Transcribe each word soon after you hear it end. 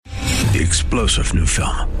The explosive new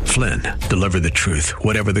film, Flynn, deliver the truth,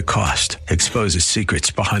 whatever the cost, exposes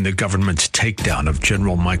secrets behind the government's takedown of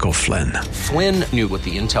General Michael Flynn. Flynn knew what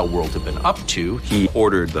the intel world had been up to. He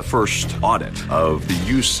ordered the first audit of the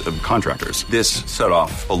use of contractors. This set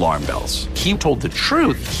off alarm bells. He told the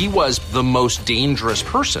truth. He was the most dangerous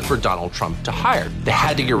person for Donald Trump to hire. They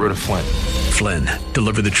had to get rid of Flynn. Flynn,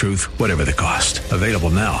 deliver the truth, whatever the cost. Available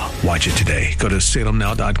now. Watch it today. Go to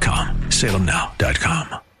salemnow.com.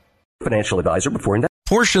 salemnow.com. Financial advisor before investment.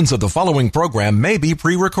 Portions of the following program may be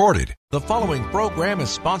pre-recorded. The following program is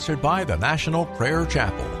sponsored by the National Prayer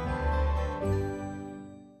Chapel.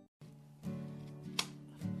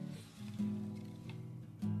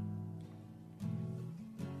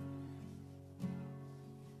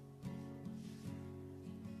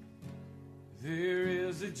 There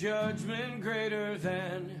is a judgment greater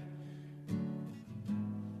than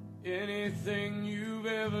anything you've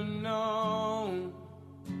ever known.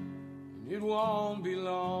 It won't be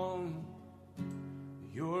long.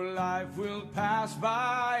 Your life will pass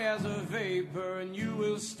by as a vapor, and you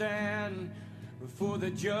will stand before the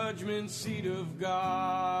judgment seat of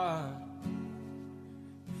God.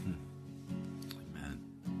 Amen.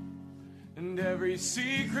 And every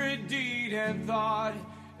secret deed and thought,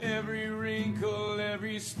 every wrinkle,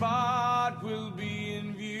 every spot will be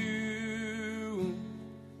in view.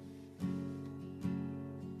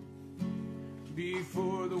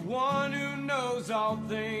 Before the one who knows all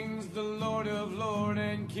things, the Lord of Lords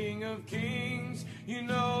and King of Kings, you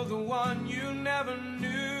know, the one you never knew.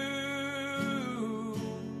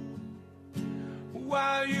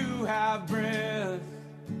 While you have breath,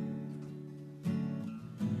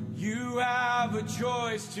 you have a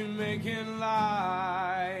choice to make in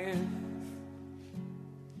life.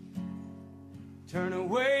 Turn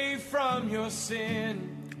away from your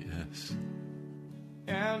sin. Yes.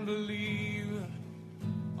 And believe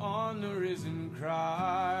on the risen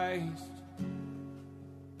Christ.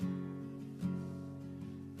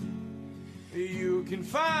 You can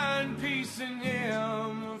find peace in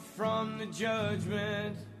Him from the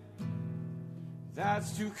judgment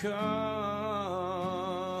that's to come.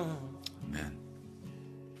 Amen.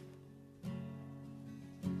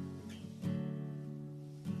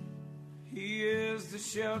 He is the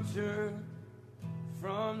shelter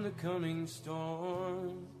from the coming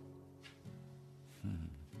storm.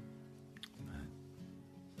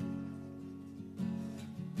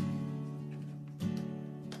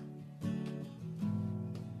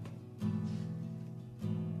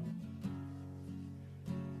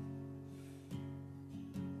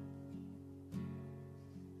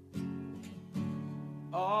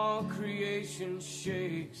 All creation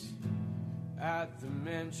shakes at the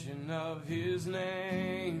mention of His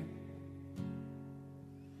name.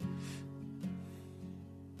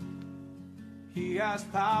 He has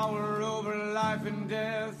power over life and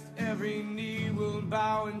death. Every knee will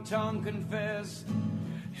bow and tongue confess.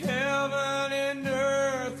 Heaven and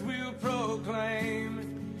earth will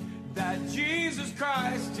proclaim that Jesus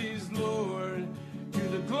Christ is Lord. To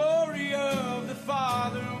the glory of the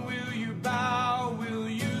Father, will you bow? Will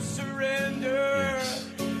you surrender? Yes.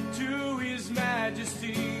 To His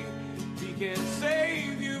majesty? He can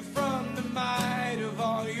save you from the might of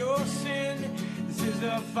all your sin. This is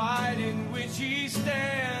the fight in which He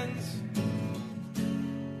stands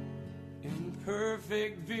in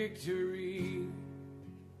perfect victory.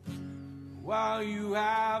 While you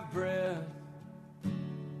have breath, you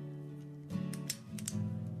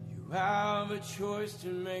have a choice to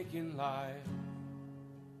make in life.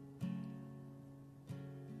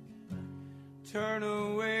 Turn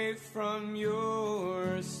away from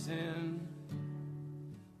your sin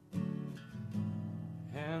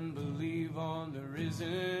and believe on the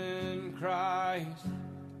risen Christ.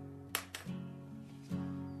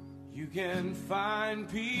 You can find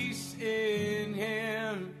peace in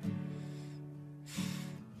Him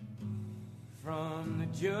from the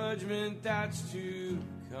judgment that's to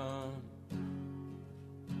come.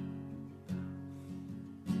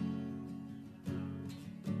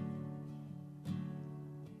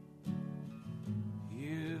 He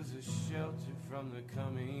is a shelter from the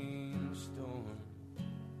coming storm.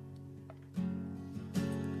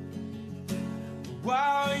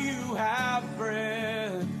 While you have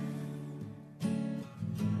breath,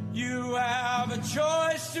 you have a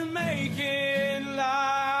choice to make in life.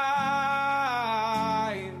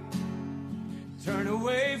 Turn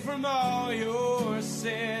away from all your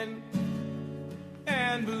sin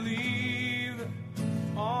and believe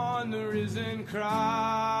on the risen Christ.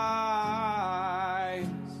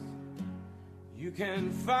 You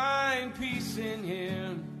can find peace in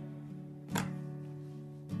Him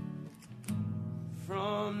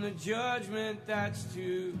from the judgment that's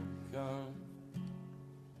to come.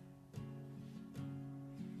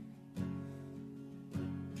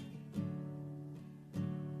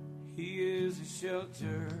 He is a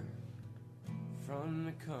shelter from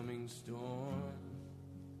the coming storm.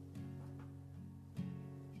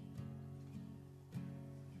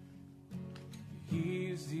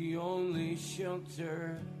 He's the only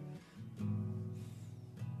shelter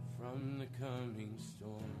from the coming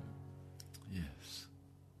storm. Yes.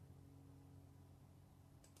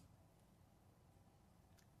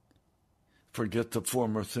 Forget the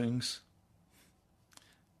former things.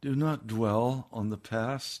 Do not dwell on the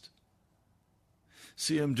past.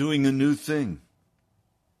 See, I'm doing a new thing.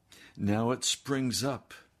 Now it springs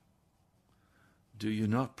up. Do you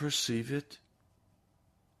not perceive it?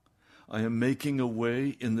 I am making a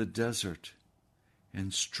way in the desert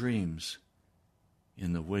and streams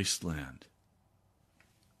in the wasteland.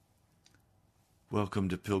 Welcome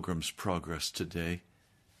to Pilgrim's Progress today.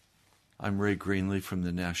 I'm Ray Greenlee from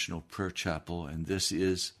the National Prayer Chapel, and this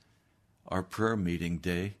is our prayer meeting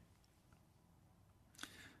day.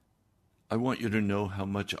 I want you to know how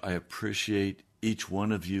much I appreciate each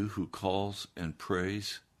one of you who calls and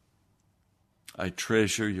prays. I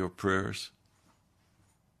treasure your prayers.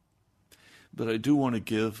 But I do want to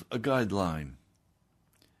give a guideline.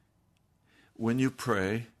 When you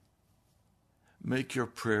pray, make your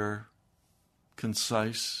prayer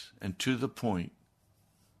concise and to the point.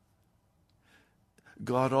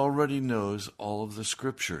 God already knows all of the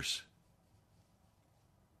scriptures.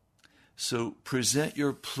 So present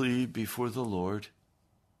your plea before the Lord.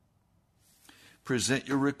 Present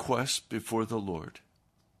your request before the Lord.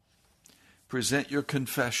 Present your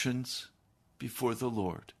confessions before the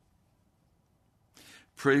Lord.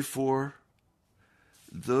 Pray for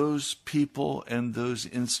those people and those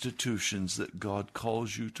institutions that God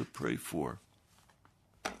calls you to pray for.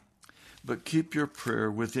 But keep your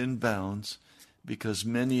prayer within bounds, because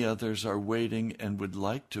many others are waiting and would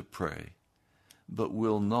like to pray, but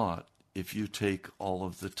will not if you take all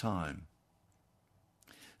of the time.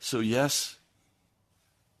 So yes,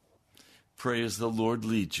 pray as the Lord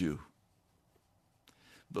leads you,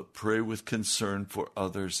 but pray with concern for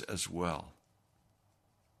others as well.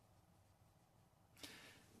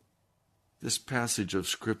 This passage of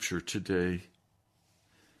Scripture today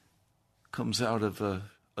comes out of a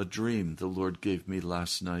dream the Lord gave me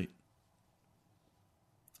last night,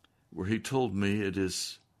 where He told me it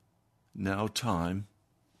is now time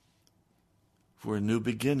for a new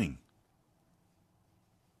beginning.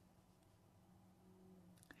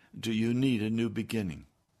 Do you need a new beginning?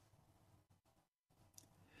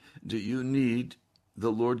 Do you need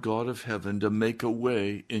the Lord God of heaven to make a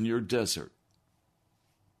way in your desert?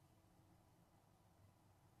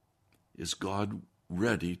 Is God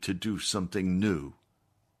ready to do something new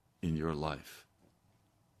in your life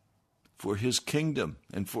for His kingdom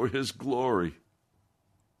and for His glory?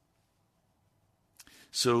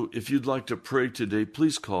 So if you'd like to pray today,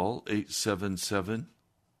 please call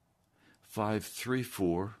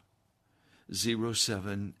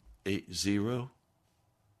 877-534-0780.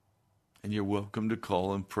 And you're welcome to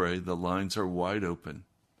call and pray. The lines are wide open.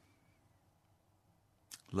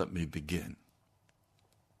 Let me begin.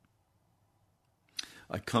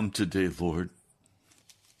 I come today, Lord,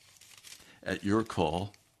 at your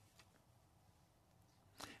call,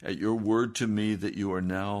 at your word to me that you are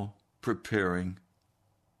now preparing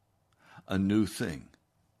a new thing,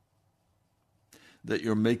 that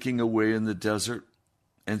you're making a way in the desert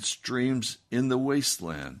and streams in the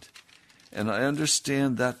wasteland. And I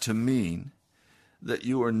understand that to mean that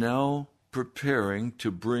you are now preparing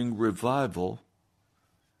to bring revival,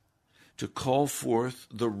 to call forth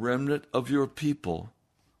the remnant of your people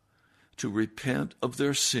to repent of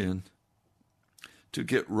their sin, to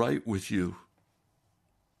get right with you,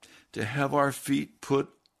 to have our feet put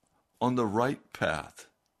on the right path.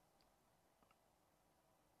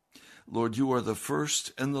 Lord, you are the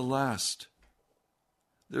first and the last.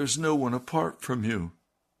 There's no one apart from you.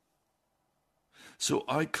 So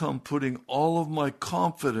I come putting all of my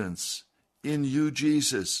confidence in you,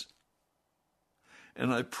 Jesus.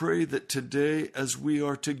 And I pray that today, as we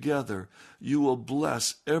are together, you will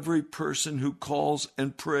bless every person who calls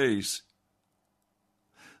and prays,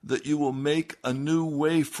 that you will make a new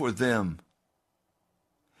way for them,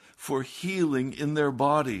 for healing in their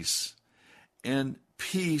bodies and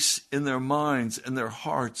peace in their minds and their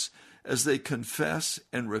hearts as they confess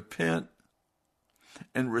and repent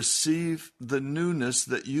and receive the newness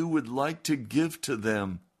that you would like to give to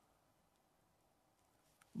them.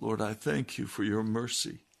 Lord, I thank you for your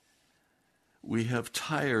mercy. We have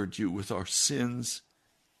tired you with our sins,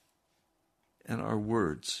 and our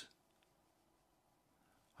words.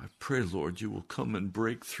 I pray, Lord, you will come and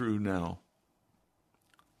break through now.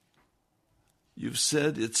 You've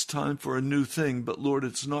said it's time for a new thing, but Lord,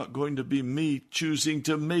 it's not going to be me choosing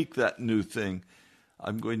to make that new thing.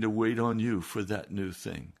 I'm going to wait on you for that new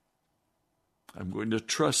thing. I'm going to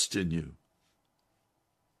trust in you.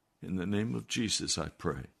 In the name of Jesus, I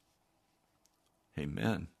pray.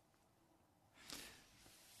 Amen.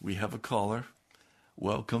 We have a caller.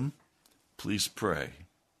 Welcome. Please pray.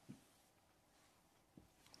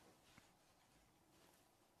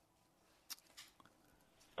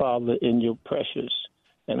 Father, in your precious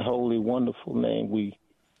and holy, wonderful name, we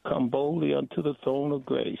come boldly unto the throne of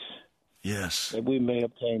grace. Yes. That we may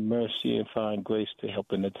obtain mercy and find grace to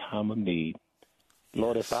help in the time of need.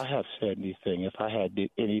 Lord, if I have said anything, if I had did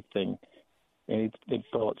anything, any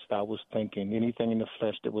thoughts that I was thinking, anything in the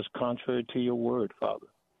flesh that was contrary to your word, Father,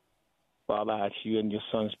 Father, I ask you in your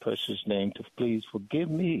Son's precious name to please forgive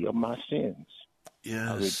me of my sins. Yes.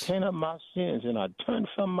 I repent of my sins and I turn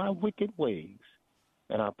from my wicked ways.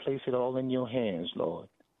 And I place it all in your hands, Lord.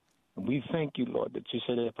 And we thank you, Lord, that you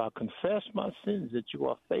said that if I confess my sins, that you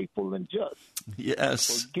are faithful and just.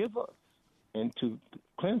 Yes. Forgive us and to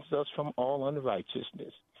cleanse us from all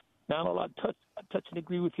unrighteousness. Now, Lord, I touch and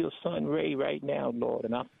agree with your son, Ray, right now, Lord.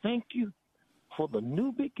 And I thank you for the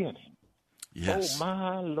new beginning. Yes. Oh,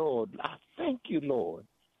 my Lord. I thank you, Lord,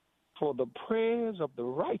 for the prayers of the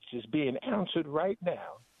righteous being answered right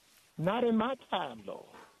now. Not in my time,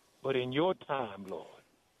 Lord, but in your time, Lord.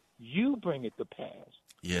 You bring it to pass.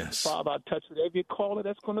 Yes. Father, I touch with every caller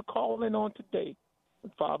that's going to call in on today.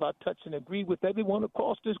 And Father, I touch and agree with everyone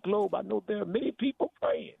across this globe. I know there are many people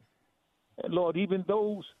praying. And Lord, even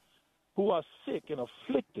those who are sick and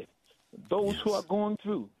afflicted, those who are going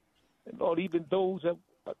through, and Lord, even those that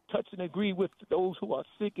touch and agree with those who are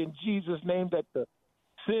sick in Jesus' name, that the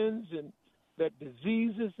sins and that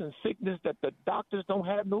diseases and sickness that the doctors don't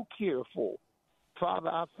have no cure for. Father,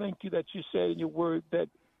 I thank you that you said in your word that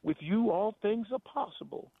with you all things are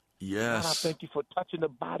possible. Yes. God, I thank you for touching the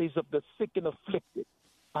bodies of the sick and afflicted.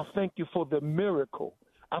 I thank you for the miracle.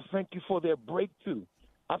 I thank you for their breakthrough.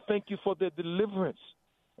 I thank you for their deliverance.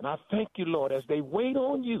 And I thank you, Lord, as they wait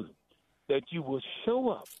on you, that you will show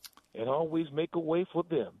up and always make a way for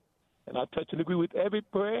them. And I touch and agree with every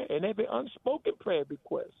prayer and every unspoken prayer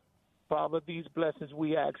request. Father, these blessings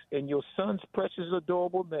we ask in your Son's precious,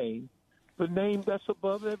 adorable name, the name that's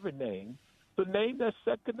above every name, the name that's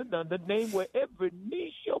second to none, the name where every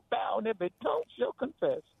knee shall bow and every tongue shall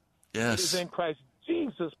confess. Yes. It is in Christ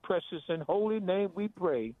Jesus' precious and holy name we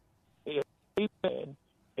pray. Amen,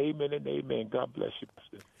 amen, and amen. God bless you,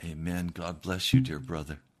 Pastor. Amen. God bless you, dear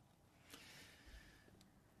brother.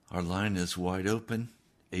 Our line is wide open,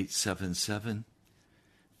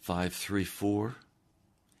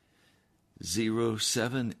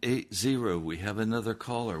 877-534-0780. We have another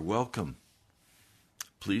caller. Welcome.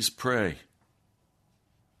 Please pray.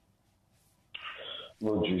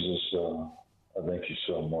 Lord Jesus, I thank you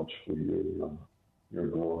so much for your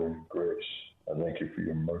glory and grace. I thank you for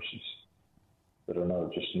your mercies that are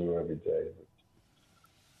not just new every day.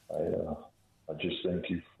 But I just thank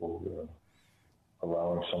you for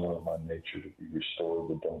allowing someone of my nature to be restored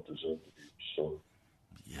that don't deserve to be restored.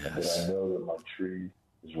 Yes. And that I know that my tree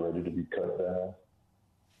is ready to be cut down.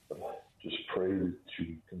 But I just pray that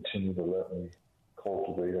you continue to let me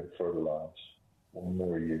cultivate and fertilize one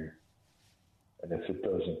more year. And if it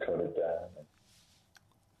doesn't cut it down,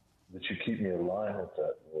 that you keep me aligned with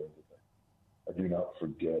that, Lord. I do not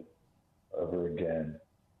forget ever again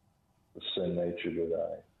the sin nature that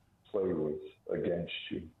I play with against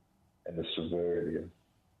you and the severity of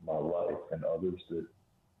my life and others that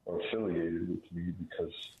are affiliated with me,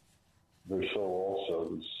 because their soul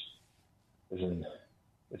also is in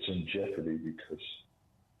jeopardy, because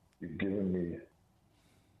you've given me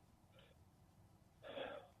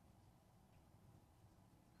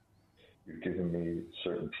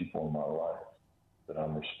certain people in my life that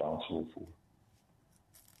I'm responsible for.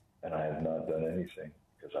 And I have not done anything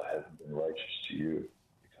because I haven't been righteous to you,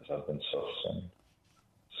 because I've been self-centered,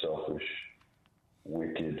 selfish,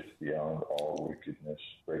 wicked beyond all wickedness,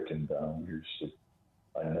 breaking boundaries that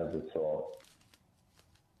I never thought.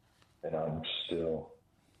 And I'm still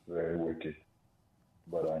very wicked.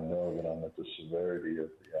 But I know that I'm at the severity of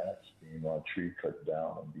the axe, being my tree cut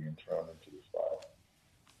down and being thrown into the fire.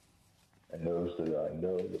 And those that I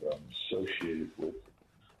know that I'm associated with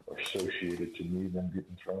are associated to me, them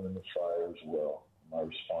getting thrown in the fire as well. My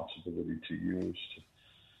responsibility to you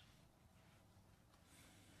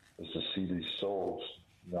is to see these souls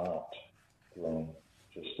not thrown,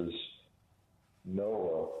 just as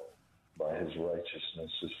Noah by his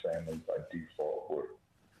righteousness, his family by default were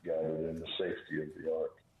gathered in the safety of the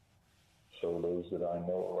ark. So those that I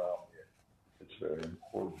know around me, it's very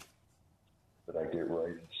important that I get right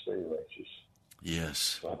and stay righteous.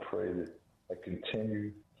 Yes. So I pray that I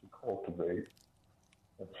continue to cultivate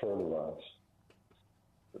and fertilize,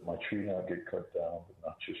 that my tree not get cut down, but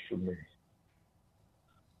not just for me.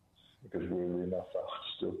 Because weirdly enough, I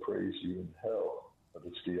would still praise you in hell, but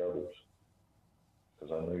it's the others.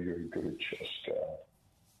 Because I know you're a good and just God.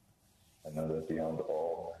 I know that beyond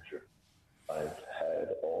all measure, I've had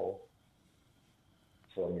all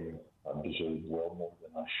from you. I've deserved well more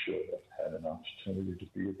than I should. I've had an opportunity to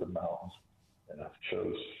be at the mountain, and I've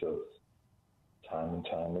chose filth time and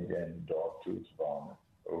time again, dog food vomit,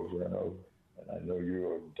 over and over. And I know you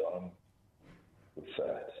are done with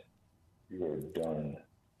that. You are done.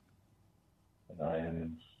 And I am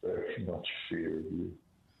in very much fear of you,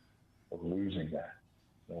 of losing that.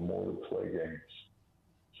 No more to play games.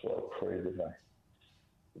 So I pray tonight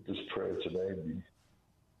that this prayer today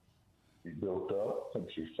be built up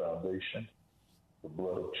into your foundation, the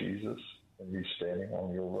blood of Jesus, and me standing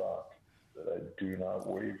on your rock, that I do not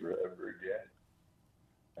waver ever again.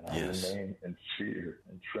 And I remain in fear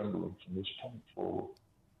and trembling from this point forward.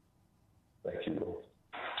 Thank you, Lord.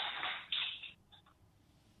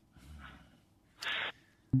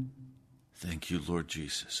 Thank you, Lord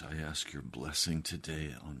Jesus. I ask your blessing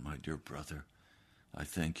today on my dear brother. I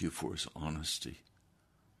thank you for his honesty.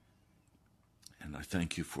 And I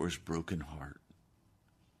thank you for his broken heart.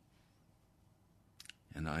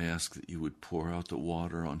 And I ask that you would pour out the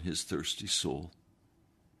water on his thirsty soul,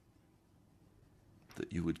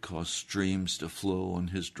 that you would cause streams to flow on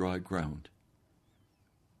his dry ground.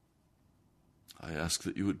 I ask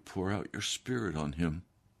that you would pour out your Spirit on him,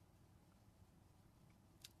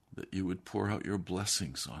 that you would pour out your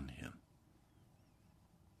blessings on him.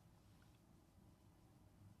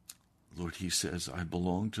 Lord, he says, I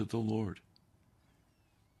belong to the Lord.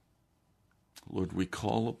 Lord, we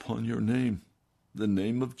call upon your name, the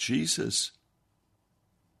name of Jesus.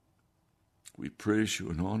 We praise you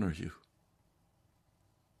and honor you.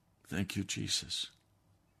 Thank you, Jesus.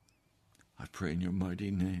 I pray in your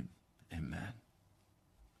mighty name. Amen.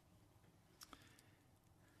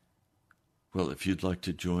 Well, if you'd like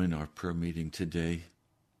to join our prayer meeting today,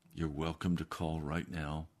 you're welcome to call right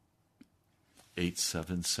now,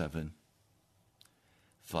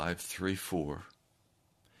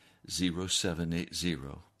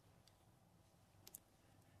 877-534-0780.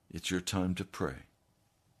 It's your time to pray.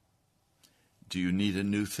 Do you need a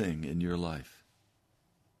new thing in your life?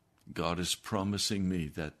 God is promising me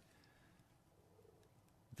that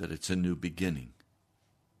it's a new beginning,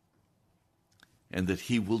 and that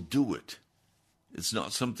he will do it. It's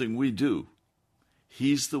not something we do.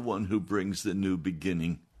 He's the one who brings the new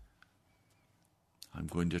beginning. I'm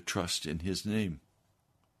going to trust in his name.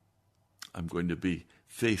 I'm going to be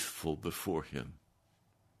faithful before him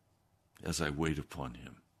as I wait upon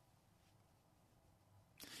him.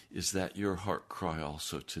 Is that your heart cry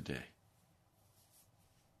also today?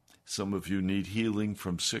 Some of you need healing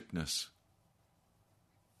from sickness.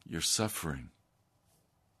 You're suffering.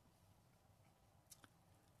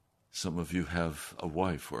 Some of you have a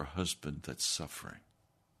wife or a husband that's suffering.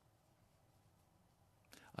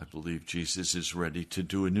 I believe Jesus is ready to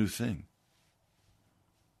do a new thing.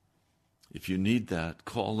 If you need that,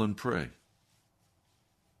 call and pray.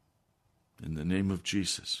 In the name of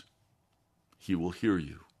Jesus, he will hear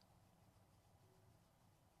you.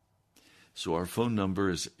 So our phone number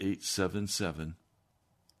is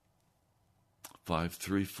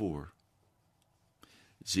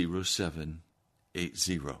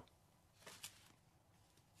 877-534-0780.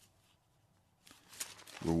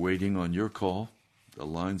 We're waiting on your call. The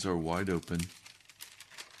lines are wide open.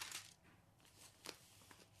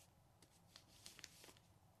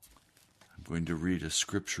 I'm going to read a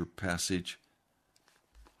scripture passage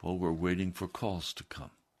while we're waiting for calls to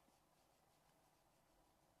come.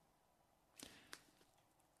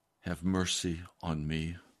 Have mercy on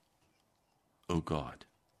me, O God,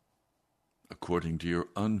 according to your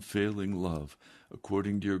unfailing love,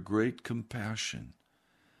 according to your great compassion.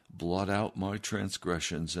 Blot out my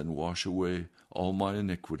transgressions and wash away all my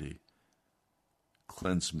iniquity.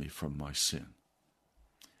 Cleanse me from my sin.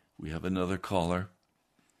 We have another caller.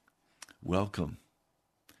 Welcome.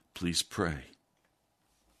 Please pray.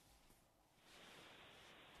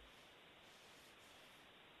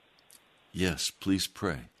 Yes, please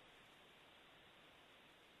pray.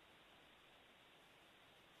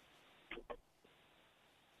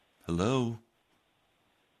 Hello?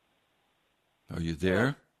 Are you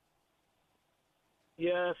there?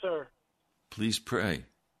 Yes, sir. Please pray.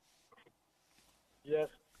 Yes,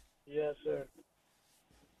 yes, sir.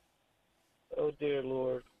 Oh, dear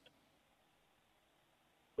Lord,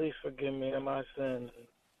 please forgive me of my sins and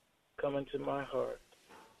come into my heart.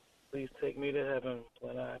 Please take me to heaven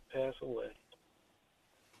when I pass away.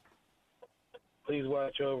 Please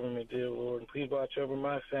watch over me, dear Lord, and please watch over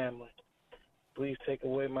my family. Please take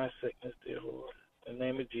away my sickness, dear Lord. In the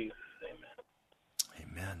name of Jesus, amen.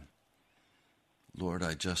 Amen. Lord,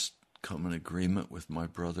 I just come in agreement with my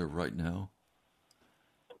brother right now.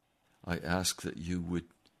 I ask that you would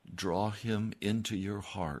draw him into your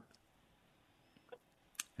heart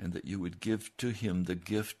and that you would give to him the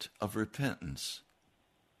gift of repentance,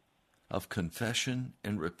 of confession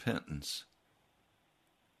and repentance,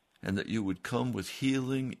 and that you would come with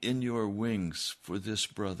healing in your wings for this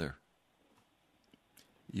brother.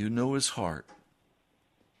 You know his heart.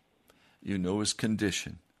 You know his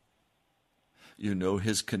condition. You know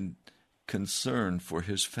his concern for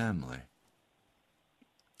his family.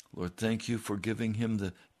 Lord, thank you for giving him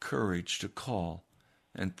the courage to call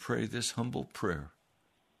and pray this humble prayer.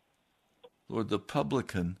 Lord, the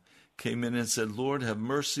publican came in and said, Lord, have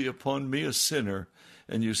mercy upon me, a sinner.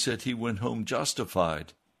 And you said he went home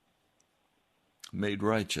justified, made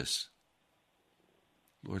righteous.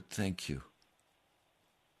 Lord, thank you.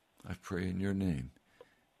 I pray in your name.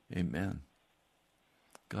 Amen.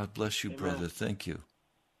 God bless you, Amen. brother. Thank you.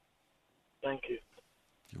 Thank you.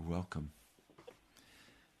 You're welcome.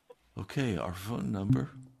 Okay, our phone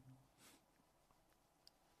number,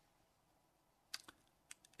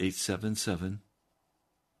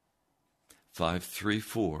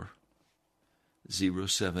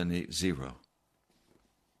 877-534-0780.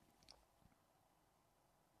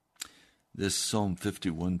 This Psalm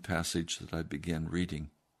 51 passage that I began reading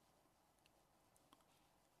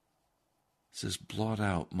says, blot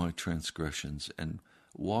out my transgressions and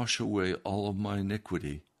wash away all of my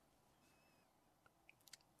iniquity.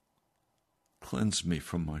 Cleanse me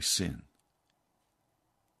from my sin.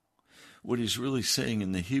 What he's really saying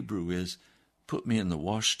in the Hebrew is, put me in the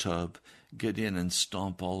wash tub, get in and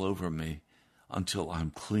stomp all over me until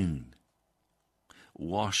I'm clean.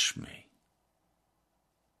 Wash me.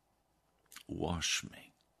 Wash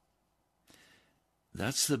me.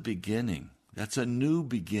 That's the beginning. That's a new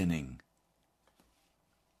beginning.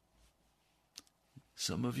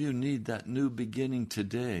 Some of you need that new beginning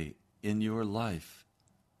today in your life.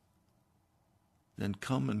 Then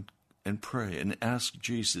come and pray and ask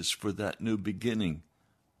Jesus for that new beginning.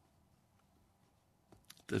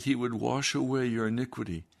 That he would wash away your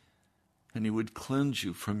iniquity and he would cleanse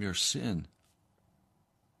you from your sin.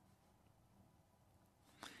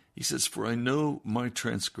 He says, for I know my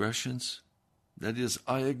transgressions. That is,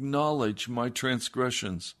 I acknowledge my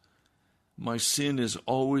transgressions. My sin is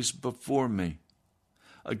always before me.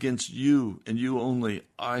 Against you and you only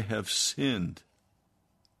I have sinned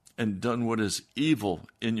and done what is evil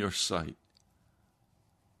in your sight,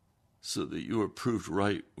 so that you are proved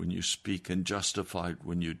right when you speak and justified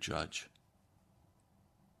when you judge.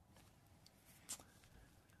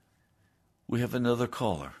 We have another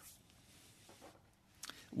caller.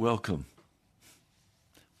 Welcome.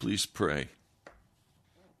 Please pray.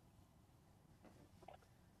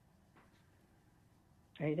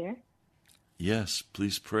 Are you there? Yes,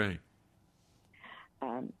 please pray.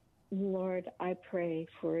 Lord, I pray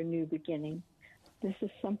for a new beginning. This is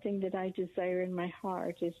something that I desire in my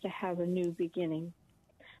heart, is to have a new beginning.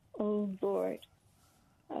 Oh, Lord,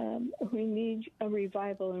 we need a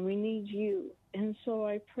revival and we need you. And so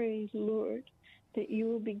I pray, Lord, that you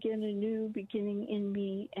will begin a new beginning in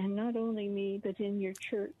me, and not only me, but in your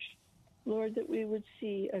church. Lord, that we would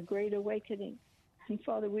see a great awakening. And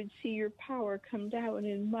Father, we'd see your power come down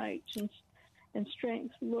in might and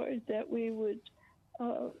strength, Lord, that we would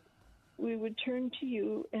turn to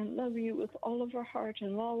you and love you with all of our heart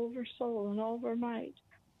and all of our soul and all of our might,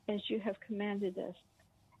 as you have commanded us,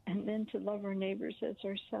 and then to love our neighbors as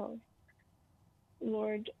ourselves.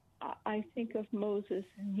 Lord, I think of Moses,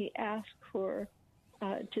 and he asked for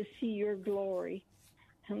to see your glory.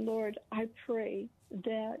 And Lord, I pray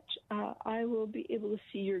that I will be able to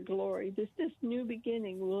see your glory. This new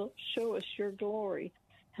beginning will show us your glory.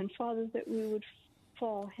 And Father, that we would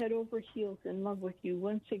fall head over heels in love with you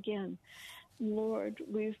once again. Lord,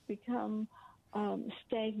 we've become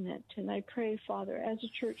stagnant. And I pray, Father, as a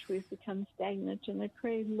church, we've become stagnant. And I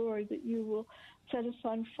pray, Lord, that you will set us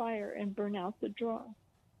on fire and burn out the dross.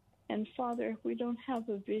 And Father, if we don't have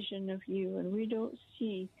a vision of you and we don't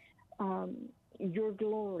see your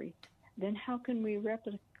glory, then how can we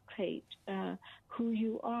replicate who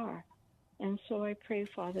you are? And so I pray,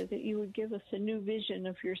 Father, that you would give us a new vision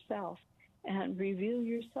of yourself and reveal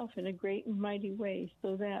yourself in a great and mighty way,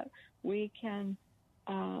 so that we can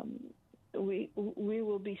we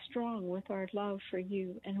will be strong with our love for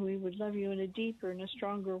you, and we would love you in a deeper and a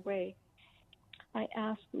stronger way. I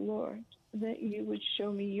ask, Lord, that you would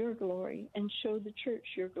show me your glory and show the church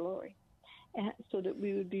your glory, and so that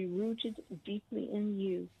we would be rooted deeply in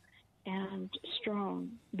you and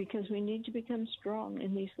strong, because we need to become strong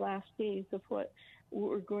in these last days of what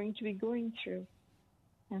we're going to be going through.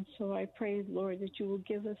 And so I pray, Lord, that you will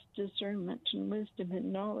give us discernment and wisdom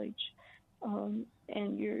and knowledge. And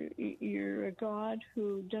you're a God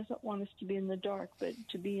who doesn't want us to be in the dark, but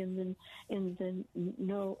to be to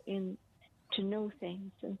know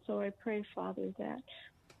things. And so I pray, Father, that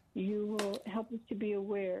you will help us to be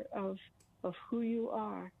aware of who you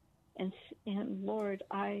are. And Lord,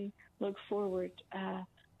 I look forward to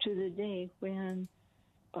the day when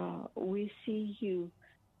we see you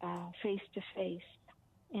face to face.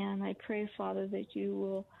 And I pray, Father, that you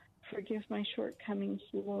will forgive my shortcomings,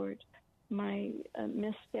 Lord, my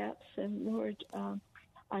missteps. And Lord,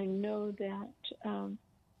 I know that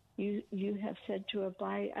you have said to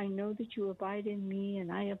abide. I know that you abide in me and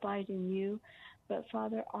I abide in you. But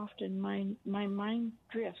Father, often my mind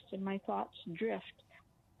drifts and my thoughts drift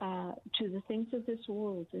to the things of this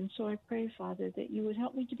world. And so I pray, Father, that you would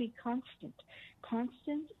help me to be constant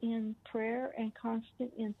in prayer and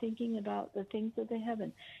constant in thinking about the things of the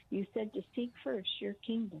heaven. You said to seek first your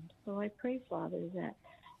kingdom. So I pray, Father, that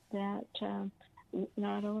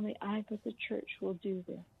not only I but the church will do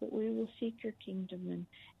this, that we will seek your kingdom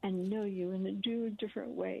and know you in a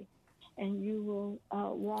different way. And you will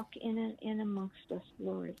walk in amongst us,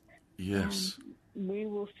 Lord. Yes. And we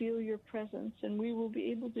will feel your presence, and we will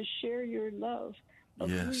be able to share your love of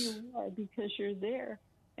who you are, because you're there,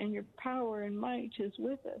 and your power and might is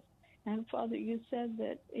with us. And Father, you said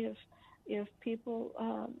that if people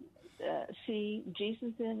see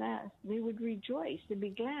Jesus in us, they would rejoice and be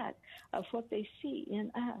glad of what they see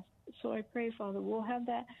in us. So I pray, Father, we'll have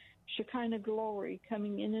that Shekinah glory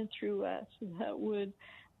coming in and through us that would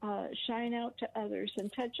shine out to others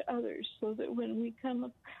and touch others, so that when we come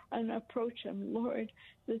up and approach them, Lord,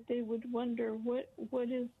 that they would wonder what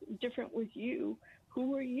is different with you.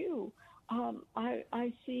 Who are you?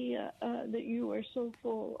 I see that you are so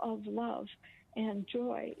full of love and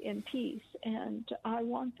joy and peace, and I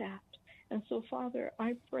want that. And so, Father,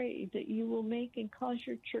 I pray that you will make and cause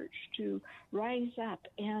your church to rise up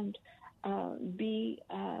and be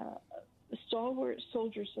stalwart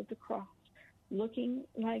soldiers of the cross, looking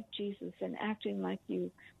like Jesus and acting like you,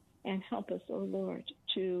 and help us, O Lord,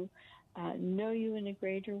 to know you in a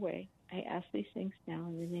greater way. I ask these things now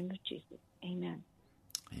in the name of Jesus. Amen.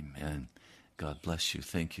 Amen. God bless you.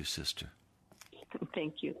 Thank you, sister.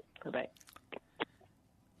 Thank you. Bye-bye.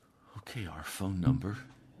 Okay, our phone number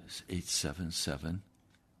is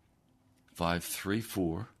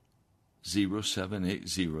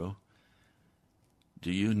 877-534-0780.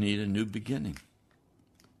 Do you need a new beginning?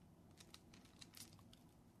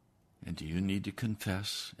 And do you need to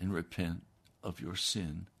confess and repent of your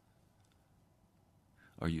sin?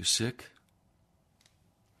 Are you sick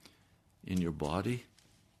in your body,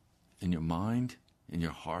 in your mind, in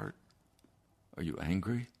your heart? Are you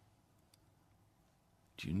angry?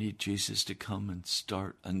 Do you need Jesus to come and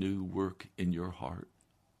start a new work in your heart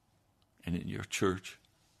and in your church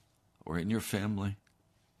or in your family?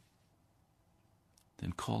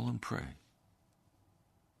 Then call and pray.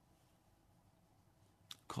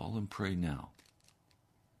 Call and pray now.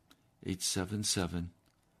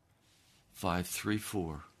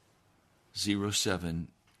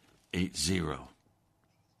 877-534-0780.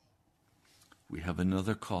 We have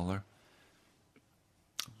another caller.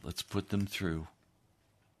 Let's put them through.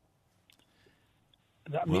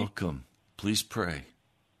 That Welcome. Me? Please pray.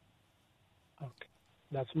 Okay.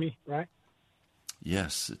 That's me, right?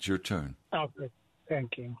 Yes, it's your turn. Okay.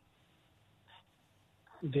 Thank you.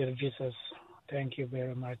 Dear Jesus, thank you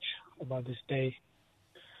very much about this day.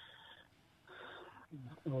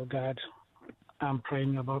 Oh God, I'm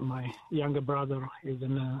praying about my younger brother. He's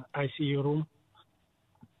in the ICU room.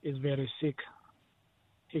 He's very sick.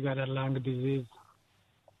 He got a lung disease,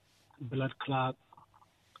 blood clot,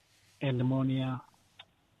 and pneumonia,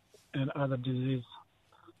 and other disease.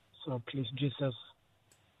 So please, Jesus,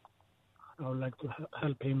 I would like to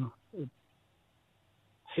help him.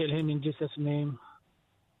 Heal him in Jesus' name.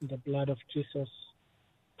 In the blood of Jesus,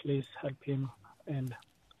 please help him and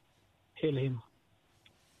heal him.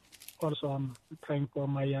 Also, I'm praying for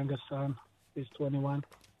my youngest son. He's 21.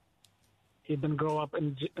 He didn't grow up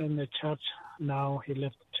in the church. Now he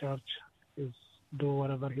left the church. He's do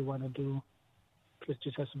whatever he want to do. Please,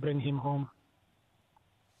 Jesus, bring him home.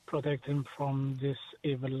 Protect him from this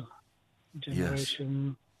evil generation.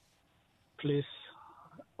 Yes. Please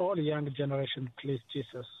all young generation, please,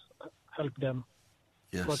 Jesus, help them,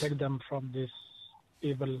 protect them from this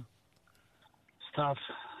evil stuff,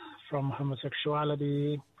 from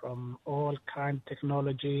homosexuality, from all kind of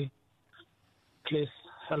technology. Please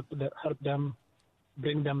help them,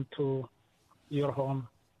 bring them to your home.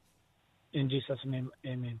 In Jesus' name,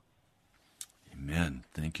 amen. Amen.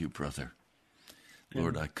 Thank you, brother.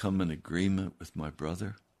 Lord, I come in agreement with my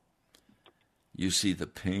brother. You see the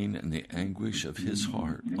pain and the anguish of his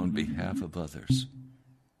heart on behalf of others.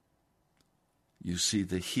 You see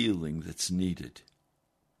the healing that's needed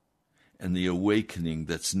and the awakening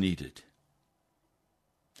that's needed.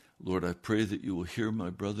 Lord, I pray that you will hear my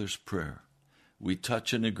brother's prayer. We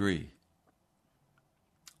touch and agree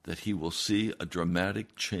that he will see a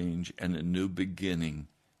dramatic change and a new beginning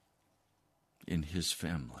in his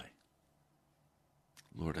family.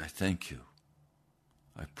 Lord, I thank you.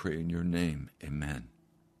 I pray in your name, amen.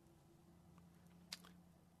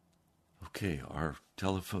 Okay, our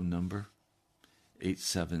telephone number,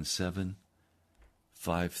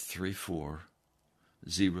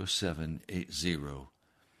 877-534-0780.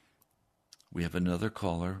 We have another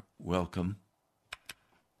caller. Welcome.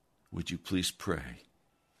 Would you please pray?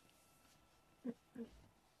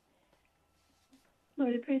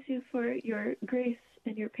 Lord, I praise you for your grace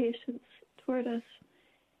and your patience toward us.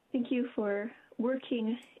 Thank you for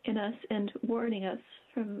working in us and warning us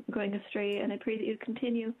from going astray. And I pray that you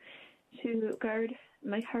continue to guard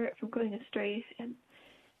my heart from going astray and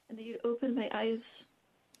that you'd open my eyes.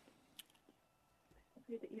 I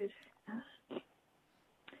pray that you'd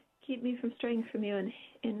keep me from straying from you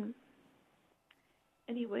in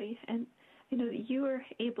any way. And I know that you are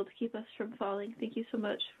able to keep us from falling. Thank you so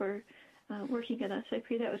much for working in us. I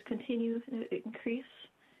pray that would continue and increase.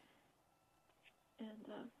 And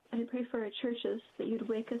I pray for our churches that you'd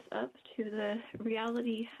wake us up to the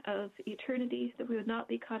reality of eternity, that we would not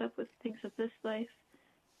be caught up with things of this life.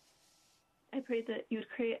 I pray that you would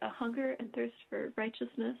create a hunger and thirst for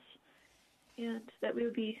righteousness, and that we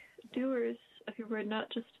would be doers of your word, not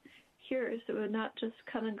just hearers, that we would not just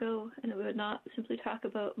come and go, and that we would not simply talk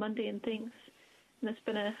about mundane things. And that's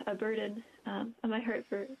been a burden on my heart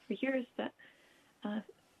for years, that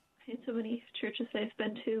in so many churches I've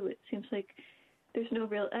been to, it seems like there's no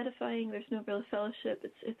real edifying, there's no real fellowship.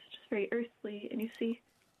 It's just very earthly, and you see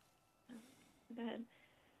that.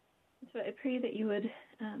 So I pray that you would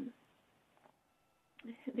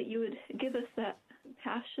give us that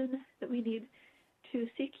passion that we need to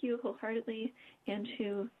seek you wholeheartedly and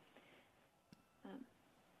to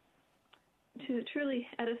truly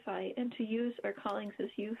edify and to use our callings as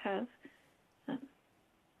you have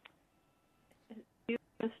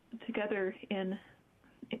us together in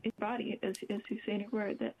body, as you say in your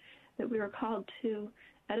word, that we are called to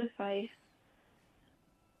edify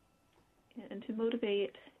and to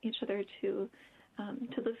motivate each other to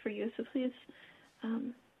live for you. So please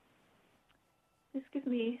give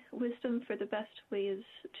me wisdom for the best ways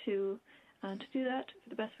to do that, for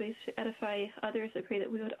the best ways to edify others. I pray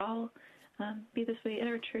that we would all be this way in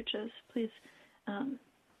our churches. Please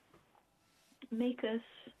make us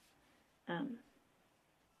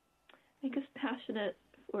passionate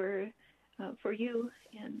for you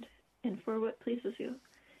and for what pleases you,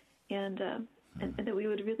 and that we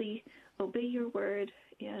would really obey your word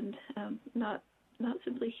and not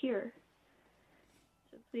simply hear.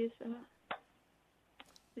 So please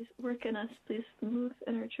work in us. Please move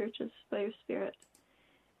in our churches by your Spirit,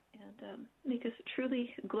 and make us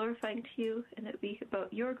truly glorifying to you, and it be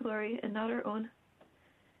about your glory and not our own.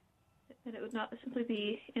 And it would not simply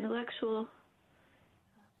be intellectual.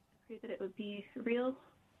 I pray that it would be real.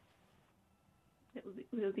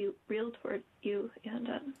 We would be real toward you,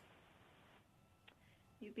 and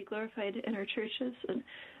you'd be glorified in our churches. And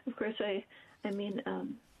of course, I mean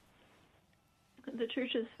the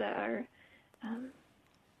churches that are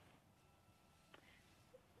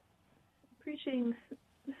preaching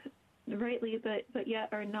rightly, but yet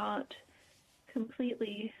are not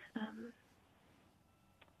completely.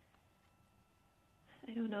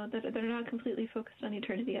 I don't know, that they're not completely focused on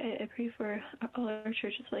eternity. I pray for all our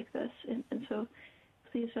churches like this, and so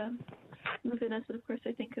please move in us. And of course,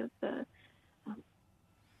 I think of the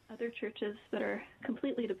other churches that are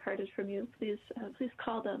completely departed from you. Please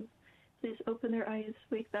call them. Please open their eyes,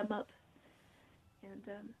 wake them up, and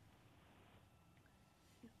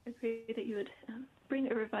I pray that you would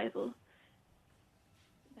bring a revival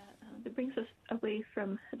that brings us away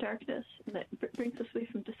from darkness, and that brings us away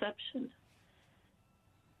from deception.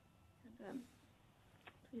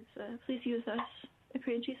 Please use us. I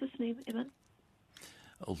pray in Jesus' name. Amen.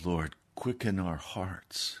 Oh, Lord, quicken our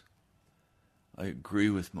hearts. I agree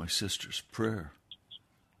with my sister's prayer.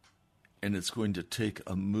 And it's going to take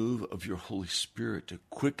a move of your Holy Spirit to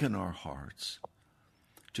quicken our hearts,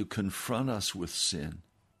 to confront us with sin,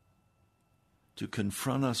 to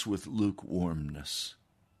confront us with lukewarmness.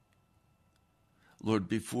 Lord,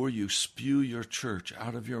 before you spew your church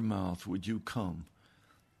out of your mouth, would you come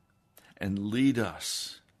and lead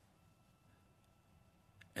us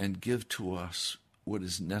and give to us what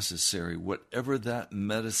is necessary, whatever that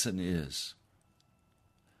medicine is.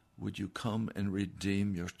 Would you come and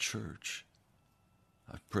redeem your church?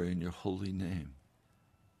 I pray in your holy name.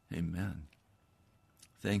 Amen.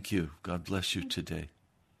 Thank you. God bless you today.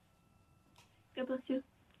 God bless you.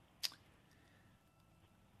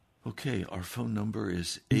 Okay, our phone number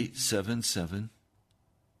is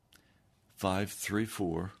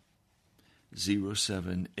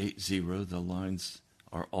 877-534-0780. The lines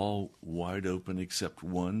are all wide open except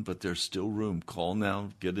one, but there's still room. Call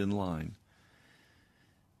now, get in line.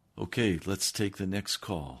 Okay, let's take the next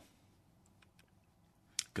call.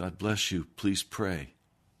 God bless you. Please pray.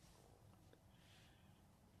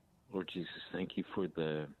 Lord Jesus, thank you for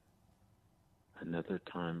another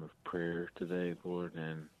time of prayer today, Lord,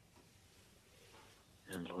 and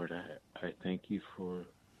Lord, I thank you for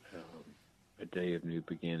a day of new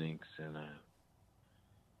beginnings, and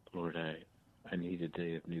Lord, I need a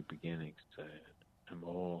day of new beginnings. I'm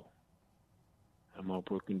all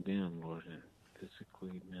broken down, Lord, and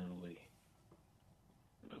physically, mentally.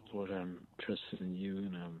 But Lord, I'm trusting in you,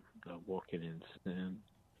 and I'm not walking in sin.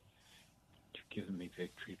 You've given me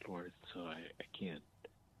victory, Lord, so I can't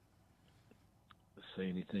say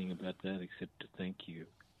anything about that except to thank you.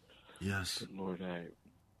 Yes. But Lord,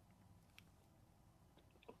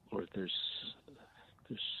 there's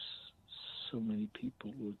so many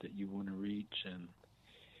people, Lord, that you want to reach, and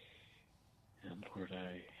Lord,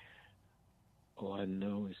 all I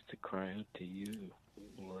know is to cry out to you,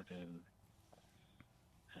 Lord, and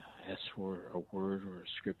ask for a word or a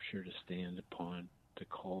scripture to stand upon to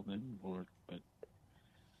call them, Lord. But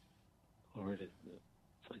Lord, it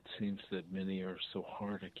seems that many are so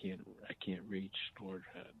hard I can't reach, Lord.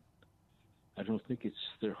 I don't think it's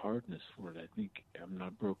their hardness, Lord. I think I'm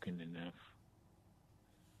not broken enough.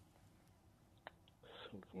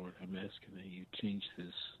 So, Lord, I'm asking that you change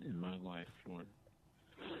this in my life, Lord,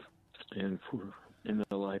 and in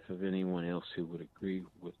the life of anyone else who would agree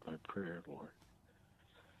with my prayer, Lord.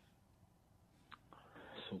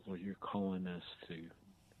 So, Lord, you're calling us to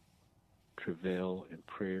travail in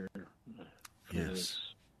prayer for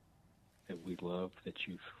those that we love, that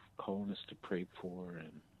you've called us to pray for,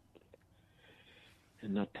 and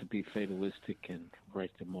not to be fatalistic and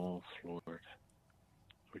write them off, Lord. Lord,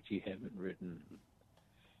 you haven't written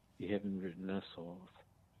us off.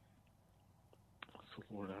 So,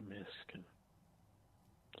 Lord, I'm asking,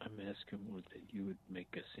 Lord, that you would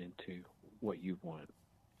make us into what you want.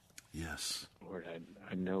 Yes. Lord,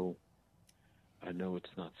 I know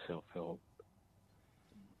it's not self-help,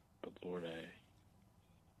 but Lord,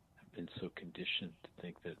 I've been so conditioned to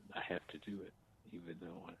think that I have to do it, even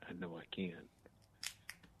though I know I can't.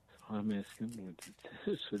 So I'm asking, Lord, that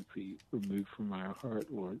this would be removed from my heart,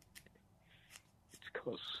 Lord. It's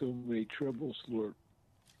caused so many troubles, Lord,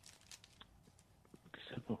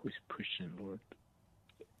 because I'm always pushing, Lord,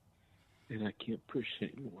 and I can't push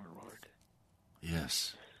anymore, Lord.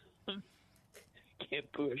 Yes. I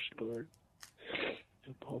can't push, Lord.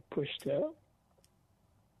 I'm all pushed out.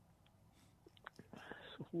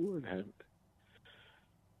 So, Lord,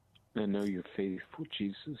 I know you're faithful,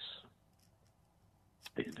 Jesus,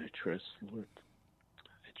 and I trust, Lord,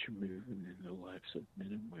 that you're moving in the lives of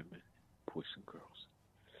men and women, boys and girls,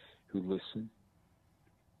 who listen.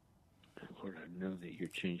 And Lord, I know that you're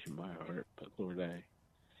changing my heart, but Lord, I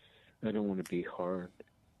don't want to be hard.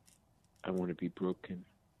 I want to be broken.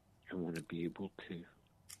 I want to be able to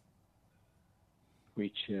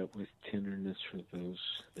reach out with tenderness for those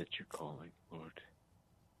that you're calling, Lord.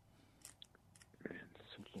 And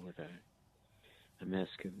so, Lord, I'm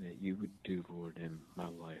asking that you would do, Lord, in my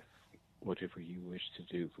life, whatever you wish to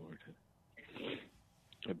do, Lord.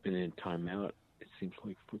 I've been in timeout, it seems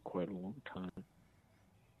like, for quite a long time.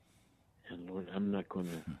 And, Lord, I'm not going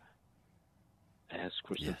to ask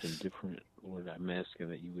for something different, Lord. I'm asking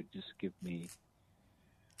that you would just give me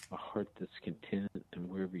a heart that's content and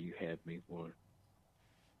wherever you have me, Lord.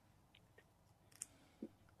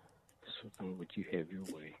 So, Lord, would you have your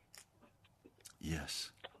way?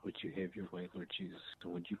 Yes. Would you have your way, Lord Jesus?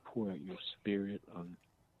 And would you pour out your spirit on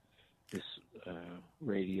this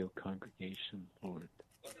radio congregation, Lord?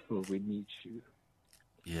 Lord, we need you.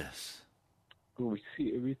 Yes. Lord, we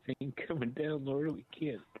see everything coming down, Lord. We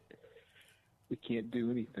can't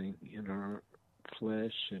do anything in our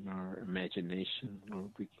flesh and our imagination,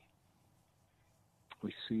 Lord.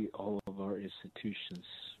 We see all of our institutions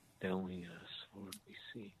failing us, Lord. We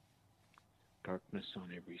see darkness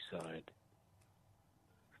on every side.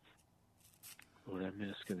 Lord, I'm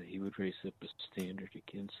asking that you would raise up a standard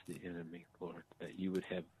against the enemy, Lord, that you would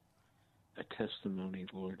have a testimony,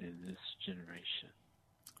 Lord, in this generation.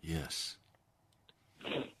 Yes.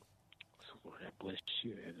 So, Lord, I bless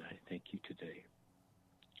you and I thank you today.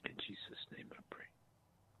 In Jesus' name I pray.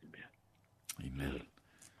 Amen. Amen.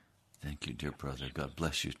 Thank you, dear brother. God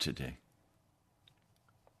bless you today.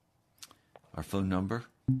 Our phone number,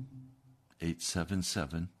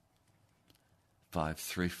 877-534-0780.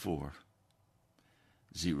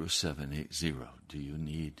 Do you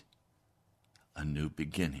need a new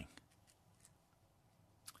beginning?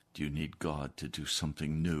 Do you need God to do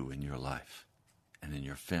something new in your life and in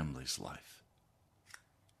your family's life?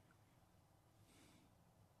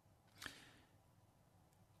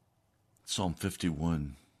 Psalm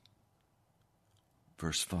 51,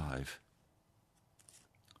 verse 5.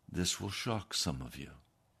 This will shock some of you.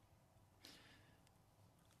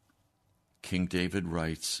 King David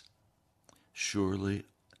writes, "Surely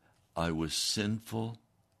I was sinful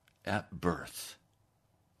at birth."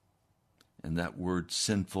 And that word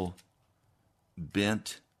sinful,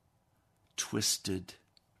 bent, twisted,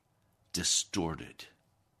 distorted.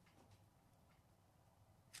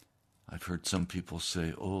 I've heard some people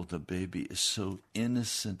say, oh, the baby is so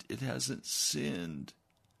innocent, it hasn't sinned.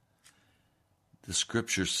 The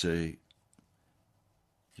scriptures say,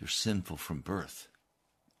 you're sinful from birth.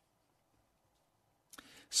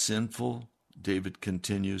 Sinful, David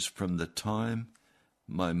continues, from the time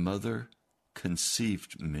my mother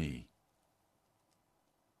conceived me.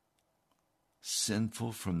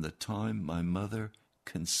 Sinful from the time my mother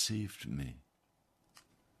conceived me.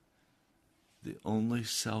 The only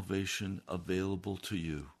salvation available to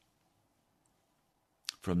you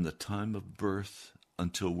from the time of birth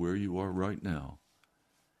until where you are right now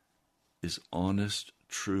is honest,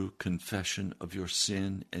 true confession of your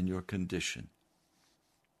sin and your condition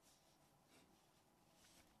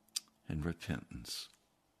and repentance.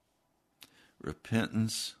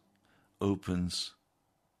 Repentance opens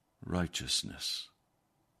righteousness.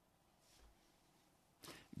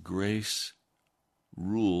 Grace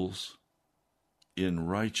rules in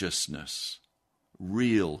righteousness,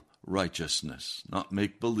 real righteousness, not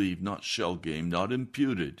make-believe, not shell game, not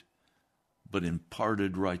imputed, but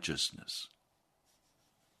imparted righteousness.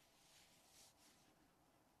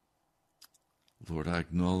 Lord, I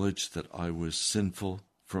acknowledge that I was sinful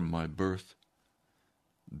from my birth,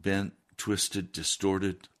 bent, twisted,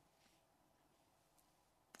 distorted.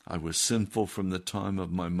 I was sinful from the time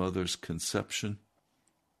of my mother's conception.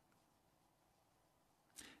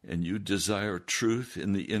 And you desire truth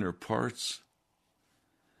in the inner parts.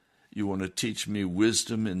 You want to teach me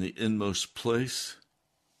wisdom in the inmost place.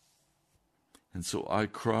 And so I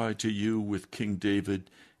cry to you with King David,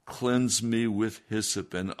 cleanse me with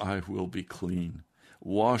hyssop and I will be clean.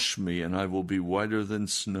 Wash me and I will be whiter than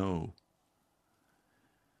snow.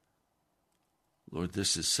 Lord,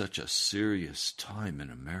 this is such a serious time in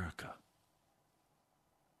America.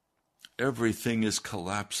 Everything is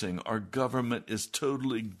collapsing. Our government is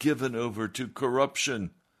totally given over to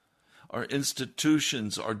corruption. Our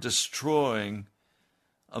institutions are destroying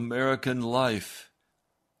American life.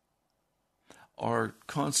 Our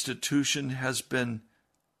Constitution has been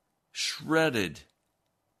shredded.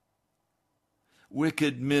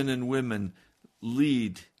 Wicked men and women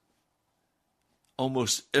lead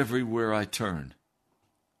almost everywhere I turn.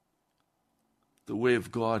 The way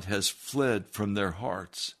of God has fled from their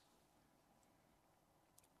hearts.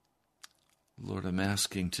 Lord, I'm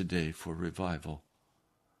asking today for revival,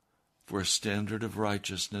 for a standard of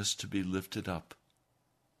righteousness to be lifted up.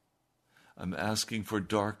 I'm asking for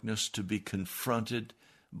darkness to be confronted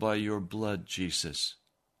by your blood, Jesus,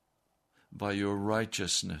 by your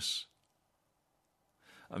righteousness.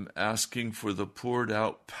 I'm asking for the poured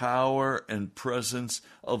out power and presence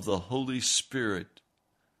of the Holy Spirit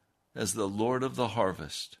as the Lord of the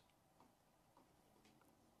harvest.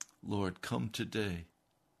 Lord, come today.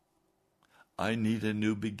 I need a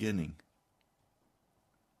new beginning.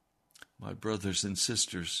 My brothers and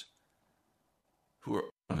sisters who are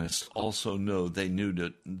honest also know they need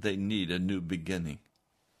a new beginning.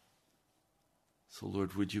 So,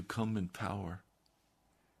 Lord, would you come in power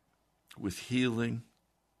with healing,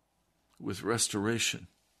 with restoration,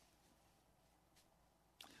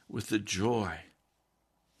 with the joy.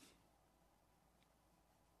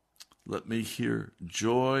 Let me hear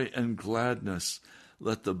joy and gladness.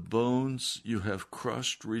 Let the bones you have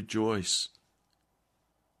crushed rejoice.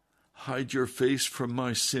 Hide your face from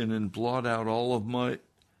my sin and blot out all of my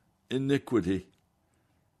iniquity.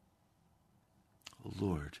 Oh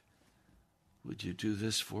Lord, would you do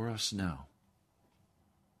this for us now?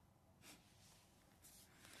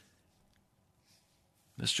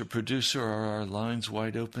 Mr. Producer, are our lines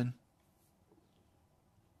wide open?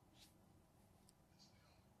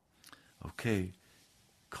 Okay,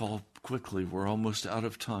 call quickly. We're almost out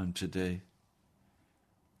of time today.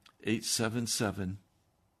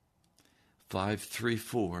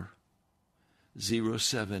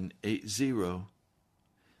 877-534-0780.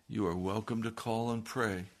 You are welcome to call and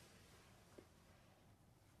pray.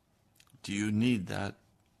 Do you need that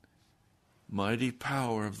mighty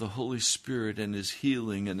power of the Holy Spirit and His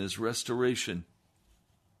healing and His restoration?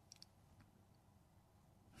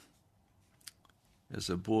 As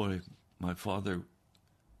a boy, my father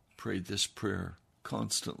prayed this prayer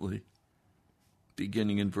constantly,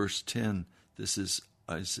 beginning in verse 10. This is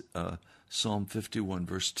Psalm 51,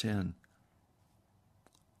 verse 10.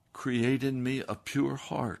 Create in me a pure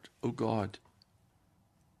heart, O God,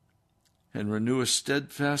 and renew a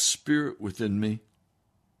steadfast spirit within me.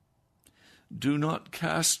 Do not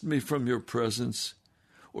cast me from your presence,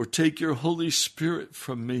 or take your Holy Spirit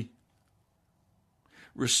from me.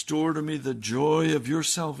 Restore to me the joy of your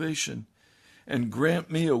salvation, and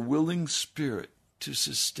grant me a willing spirit to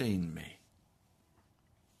sustain me.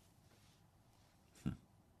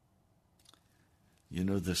 You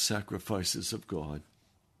know, the sacrifices of God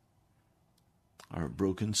are a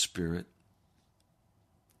broken spirit,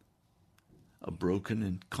 a broken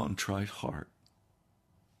and contrite heart.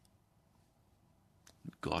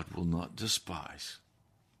 God will not despise.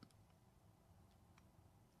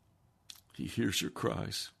 He hears your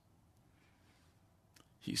cries.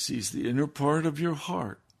 He sees the inner part of your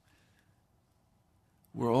heart,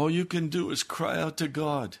 where all you can do is cry out to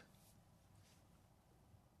God,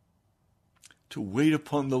 to wait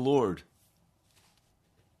upon the Lord.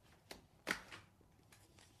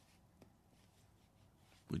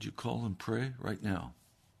 Would you call and pray right now?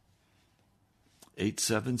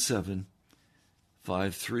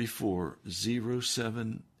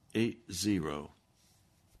 877-534-0780.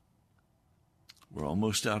 We're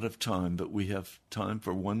almost out of time, but we have time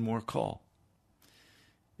for one more call.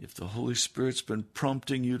 If the Holy Spirit's been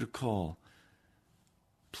prompting you to call,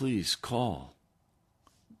 please call.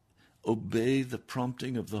 Obey the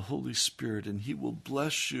prompting of the Holy Spirit, and He will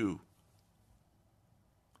bless you.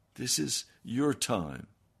 This is your time.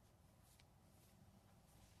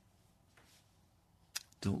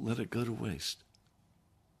 Don't let it go to waste.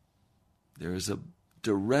 There is a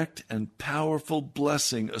direct and powerful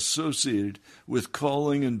blessing associated with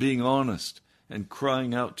calling and being honest and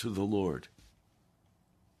crying out to the Lord.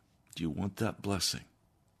 Do you want that blessing?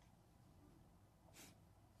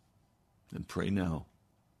 Then pray now.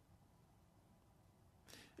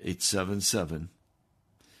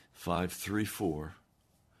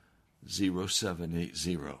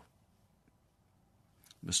 877-534-0780.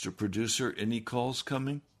 Mr. Producer, any calls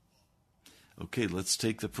coming? Okay, let's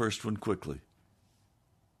take the first one quickly.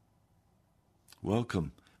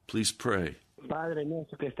 Welcome. Please pray. Padre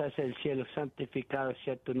nuestro que estás en el cielo, santificado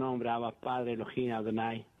sea tu nombre, Abba Padre Elohim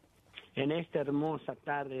Adonai. En esta hermosa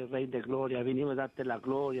tarde, Rey de Gloria, vinimos a darte la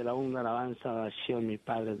gloria, la honra, la alabanza, la oración, mi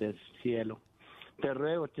Padre del cielo. Te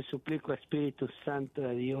ruego, te suplico, Espíritu Santo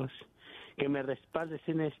de Dios, que me respaldes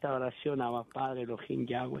en esta oración, Abba Padre Elohim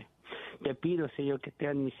Yahweh. Te pido, Señor, que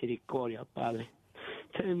tengas misericordia, Padre.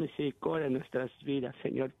 Ten misericordia en nuestras vidas,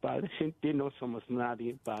 Señor Padre. Sin ti no somos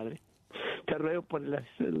nadie, Padre. Te ruego por la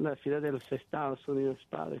ciudad de los Estados Unidos,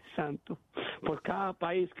 Padre Santo, por cada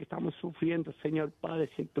país que estamos sufriendo, Señor Padre,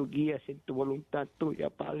 sin tu guía, sin tu voluntad tuya,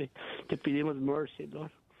 Padre. Te pedimos mercy,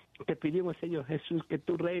 Lord. Te pedimos, Señor Jesús, que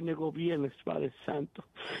tú reines y gobiernes, Padre Santo.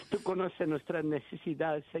 Tú conoces nuestras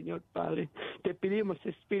necesidades, Señor Padre. Te pedimos,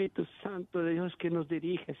 Espíritu Santo de Dios, que nos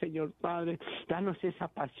dirige, Señor Padre. Danos esa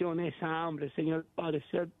pasión, esa hambre, Señor Padre,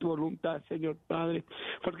 ser tu voluntad, Señor Padre.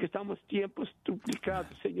 Porque estamos tiempos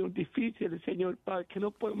duplicados, Señor, difíciles, Señor Padre, que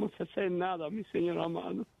no podemos hacer nada, mi Señor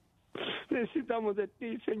amado. Necesitamos de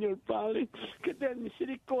ti, Señor Padre, que tengas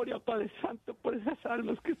misericordia, Padre Santo, por esas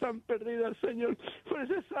almas que están perdidas, Señor, por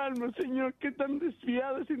esas almas, Señor, que están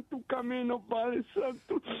desviadas en tu camino, Padre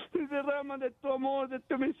Santo. Derrama de tu amor, de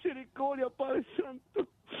tu misericordia, Padre Santo.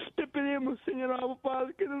 Te pedimos, Señor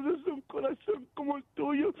Padre, que nos des un corazón como el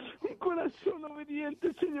tuyo, un corazón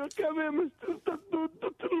obediente, Señor, que amemos tus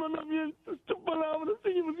estatutos, tus mandamientos, tu palabra,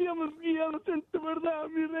 Señor, seamos guiados en tu verdad,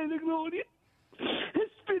 mi Rey de Gloria.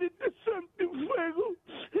 Espíritu Santo y fuego,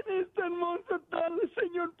 en esta hermosa tarde,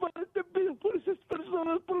 Señor Padre, te pido por esas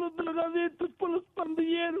personas, por los drogadictos, por los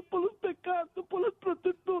pandilleros, por los pecados, por las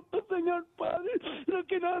prostitutas, Señor Padre, lo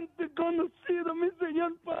que no han conocido, mi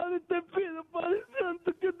Señor Padre, te pido, Padre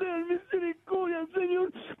Santo, que tengas misericordia, Señor.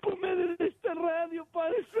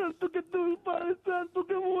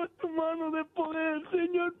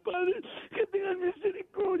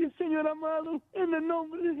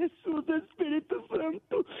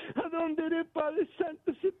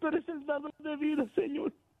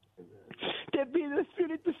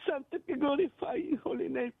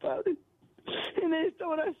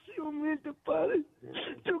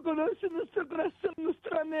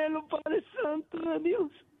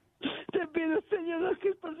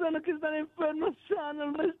 personas que están enfermas,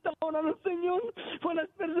 sánalos, restáuralos, Señor. Por las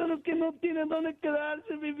personas que no tienen dónde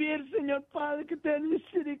quedarse, vivir, Señor Padre, que tengan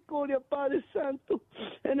misericordia, Padre Santo,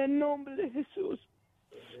 en el nombre de Jesús.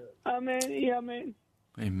 Amén y amén.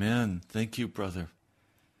 Amen. Thank you, brother.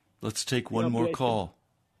 Let's take one more call.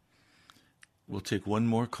 We'll take one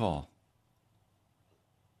more call.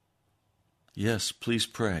 Yes, please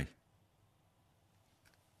pray.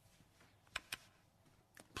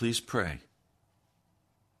 Please pray.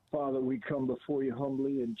 Father, we come before you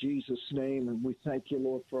humbly in Jesus' name, and we thank you,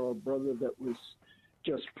 Lord, for our brother that was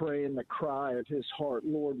just praying the cry of his heart.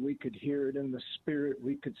 Lord, we could hear it in the spirit.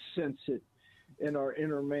 We could sense it in our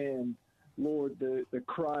inner man. Lord, the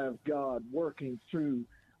cry of God working through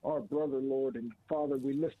our brother, Lord. And Father,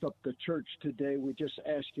 we lift up the church today. We just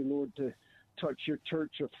ask you, Lord, to touch your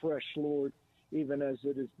church afresh, Lord, even as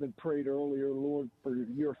it has been prayed earlier, Lord, for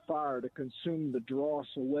your fire to consume the dross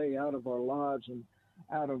away out of our lives and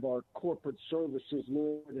out of our corporate services,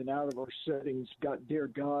 Lord, and out of our settings, God, dear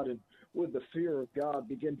God, and with the fear of God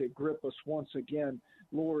begin to grip us once again.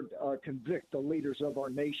 Lord, convict the leaders of our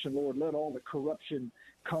nation, Lord. Let all the corruption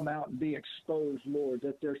come out and be exposed, Lord,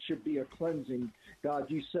 that there should be a cleansing. God,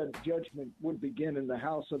 you said judgment would begin in the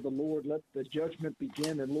house of the Lord. Let the judgment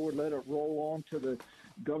begin, and Lord, let it roll on to the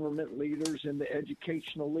government leaders and the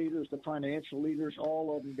educational leaders, the financial leaders,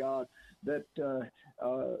 all of them, God, that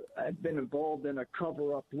have been involved in a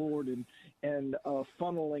cover-up, Lord, and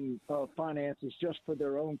funneling finances just for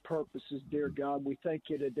their own purposes, dear God. We thank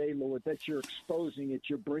you today, Lord, that you're exposing it,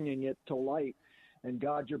 you're bringing it to light. And,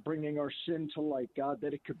 God, you're bringing our sin to light, God,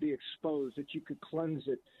 that it could be exposed, that you could cleanse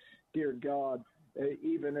it, dear God.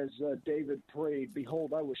 Even as David prayed,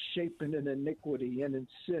 behold, I was shapen in iniquity, and in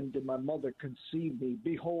sin did my mother conceive me.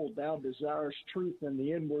 Behold, thou desirest truth in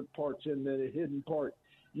the inward parts, in the hidden part.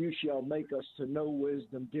 You shall make us to know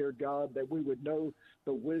wisdom, dear God, that we would know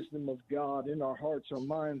the wisdom of God in our hearts, our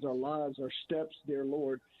minds, our lives, our steps, dear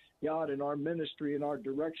Lord. God, in our ministry, in our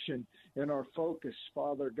direction, in our focus,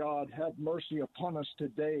 Father God, have mercy upon us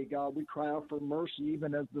today, God. We cry out for mercy,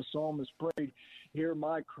 even as the psalmist prayed. Hear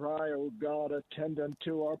my cry, O God, attend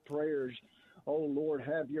unto our prayers. O Lord,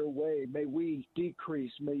 have your way. May we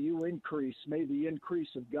decrease, may you increase. May the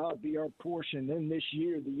increase of God be our portion in this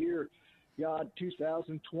year, the year, God,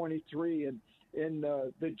 2023, and in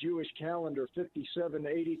the Jewish calendar,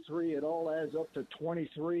 5783, it all adds up to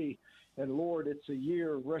 23. And Lord, it's a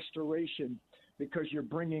year of restoration because you're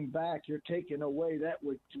bringing back, you're taking away that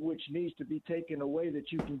which needs to be taken away,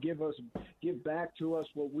 that you can give back to us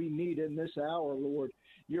what we need in this hour, Lord.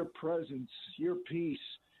 Your presence, your peace,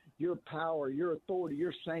 your power, your authority,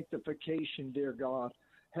 your sanctification, dear God.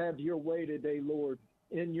 Have your way today, Lord,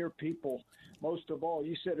 in your people. Most of all,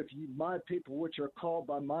 you said, if my people which are called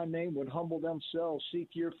by my name would humble themselves, seek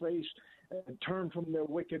your face, and turn from their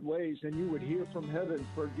wicked ways, and you would hear from heaven,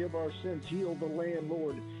 forgive our sins, heal the land,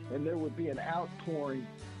 Lord, and there would be an outpouring.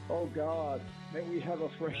 Oh God, may we have a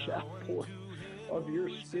fresh outpouring of your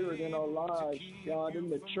spirit in our lives, God, in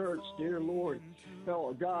the church, dear Lord.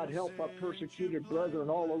 Oh God, help our persecuted brethren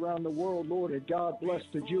all around the world, Lord, and God bless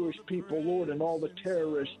the Jewish people, Lord, and all the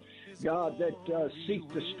terrorists, God, that seek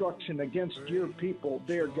destruction against your people,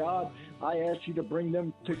 dear God. I ask you to bring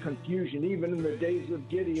them to confusion, even in the days of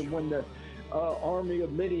Gideon when the army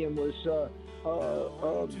of Midian was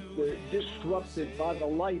disrupted by the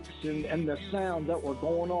lights and the sound that were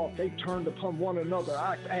going off. They turned upon one another.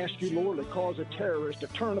 I ask you, Lord, to cause a terrorist to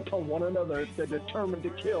turn upon one another. They're determined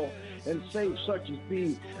to kill and save such as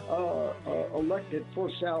be elected for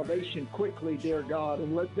salvation quickly, dear God,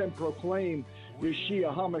 and let them proclaim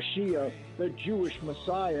Yeshua HaMashiach, the Jewish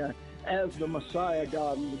Messiah, as the Messiah,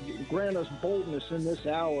 God. Grant us boldness in this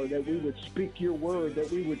hour that we would speak your word, that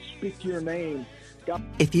we would speak your name. God.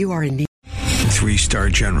 If you are in need. 3-star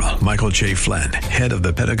General Michael J. Flynn, head of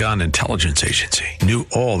the Pentagon Intelligence Agency, knew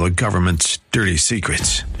all the government's dirty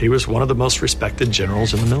secrets. He was one of the most respected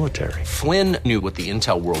generals in the military. Flynn knew what the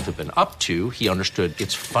intel world had been up to. He understood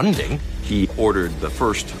its funding. He ordered the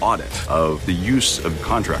first audit of the use of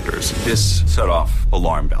contractors. This set off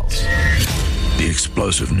alarm bells. The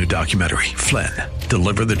explosive new documentary, Flynn,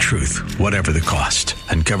 Deliver the Truth, Whatever the Cost,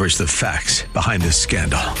 uncovers the facts behind this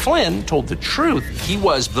scandal. Flynn told the truth. He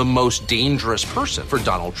was the most dangerous person for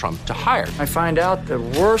Donald Trump to hire. I find out the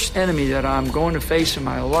worst enemy that I'm going to face in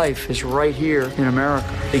my life is right here in America.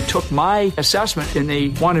 They took my assessment and they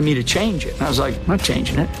wanted me to change it. And I was like, I'm not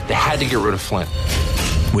changing it. They had to get rid of Flynn.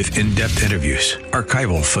 with in-depth interviews,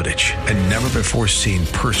 archival footage, and never-before-seen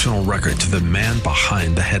personal records of the man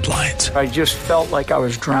behind the headlines. I just felt like I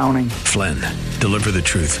was drowning. Flynn, deliver the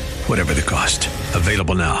truth, whatever the cost.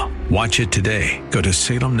 Available now. Watch it today. Go to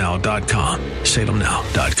salemnow.com.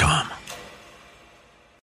 salemnow.com.